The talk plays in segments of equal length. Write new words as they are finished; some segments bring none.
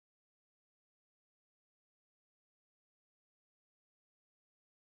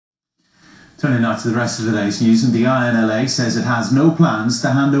Turning now to the rest of the day's news, and the INLA says it has no plans to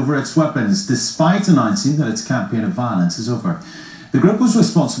hand over its weapons, despite announcing that its campaign of violence is over. The group was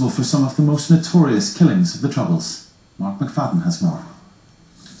responsible for some of the most notorious killings of the Troubles. Mark McFadden has more.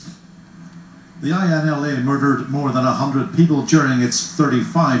 The INLA murdered more than 100 people during its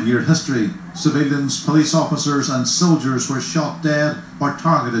 35-year history. Civilians, police officers and soldiers were shot dead or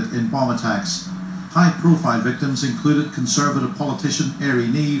targeted in bomb attacks. High-profile victims included Conservative politician Erie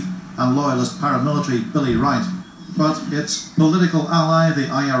Neve and Loyalist paramilitary Billy Wright. But its political ally, the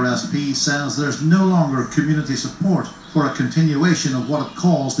IRSP, says there's no longer community support for a continuation of what it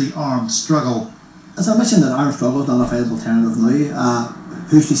calls the armed struggle. As I mentioned, that armed struggle is not a viable alternative now.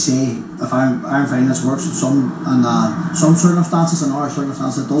 Who's to say if armed violence works in some circumstances, in our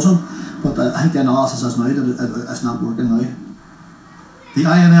circumstances it doesn't, but I think the analysis is now that it's not working now. The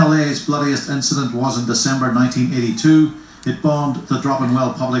INLA's bloodiest incident was in December 1982. It bombed the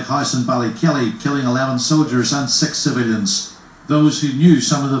Droppinwell public house in Ballykelly, killing 11 soldiers and 6 civilians. Those who knew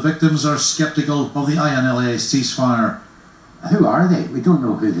some of the victims are sceptical of the INLA ceasefire. Who are they? We don't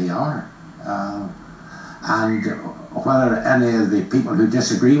know who they are. And whether any of the people who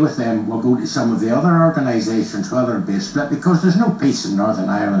disagree with them will go to some of the other organisations, whether it be a split, because there's no peace in Northern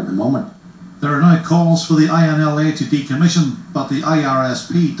Ireland at the moment. There are now calls for the INLA to decommission, but the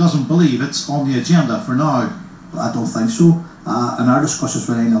IRSP doesn't believe it's on the agenda for now. I don't think so. In our discussions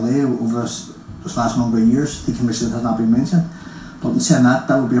with INLA over this last number of years, decommission has not been mentioned. But in saying that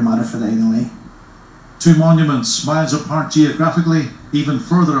would be a matter for the INLA. Two monuments, miles apart geographically, even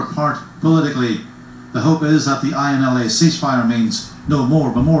further apart politically. The hope is that the INLA ceasefire means no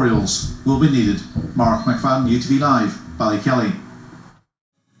more memorials will be needed. Mark McFadden, UTV Live, Ballykelly.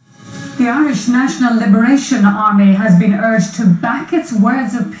 The Irish National Liberation Army has been urged to back its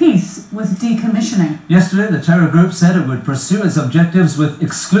words of peace with decommissioning. Yesterday, the terror group said it would pursue its objectives with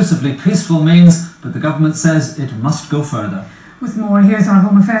exclusively peaceful means, but the government says it must go further. With more, here's our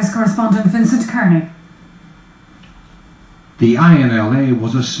Home Affairs correspondent Vincent Kearney. The INLA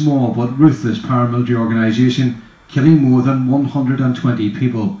was a small but ruthless paramilitary organisation, killing more than 120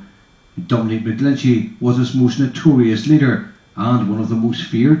 people. Dominic McGrory was its most notorious leader and one of the most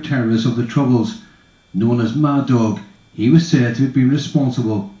feared terrorists of the Troubles. Known as Mad Dog, he was said to have been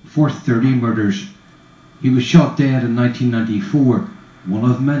responsible for 30 murders. He was shot dead in 1994, one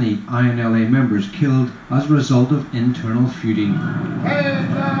of many INLA members killed as a result of internal feuding.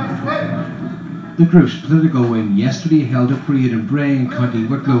 The group's political wing yesterday held a parade in Bray in County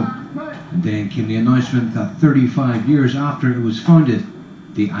Wicklow, and then came the announcement that 35 years after it was founded,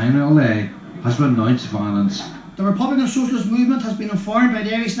 the INLA has renounced violence. The Republican Socialist movement has been informed by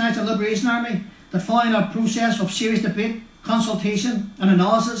the Irish National Liberation Army that following a process of serious debate, consultation and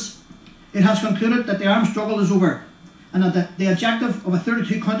analysis, it has concluded that the armed struggle is over and that the objective of a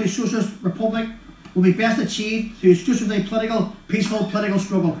 32-country socialist republic will be best achieved through exclusively peaceful political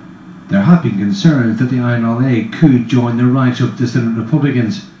struggle. There have been concerns that the INLA could join the ranks of dissident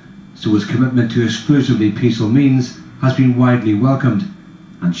Republicans, so its commitment to exclusively peaceful means has been widely welcomed,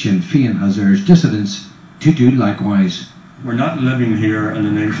 and Sinn Féin has urged dissidents to do likewise. We're not living here in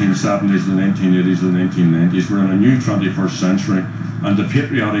the 1970s, the 1980s, the 1990s. We're in a new 21st century, and the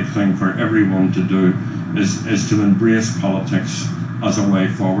patriotic thing for everyone to do is to embrace politics as a way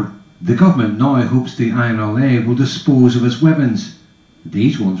forward. The government now hopes the INLA will dispose of its weapons.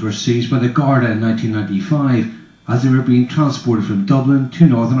 These ones were seized by the Garda in 1995 as they were being transported from Dublin to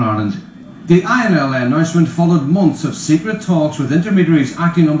Northern Ireland. The INLA announcement followed months of secret talks with intermediaries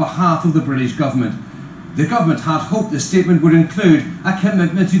acting on behalf of the British government. The government had hoped the statement would include a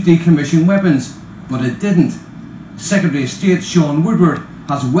commitment to decommission weapons, but it didn't. Secretary of State Sean Woodward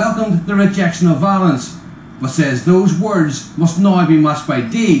has welcomed the rejection of violence, but says those words must now be matched by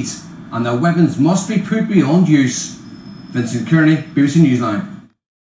deeds and that weapons must be put beyond use. Vincent Kearney, BBC Newsline.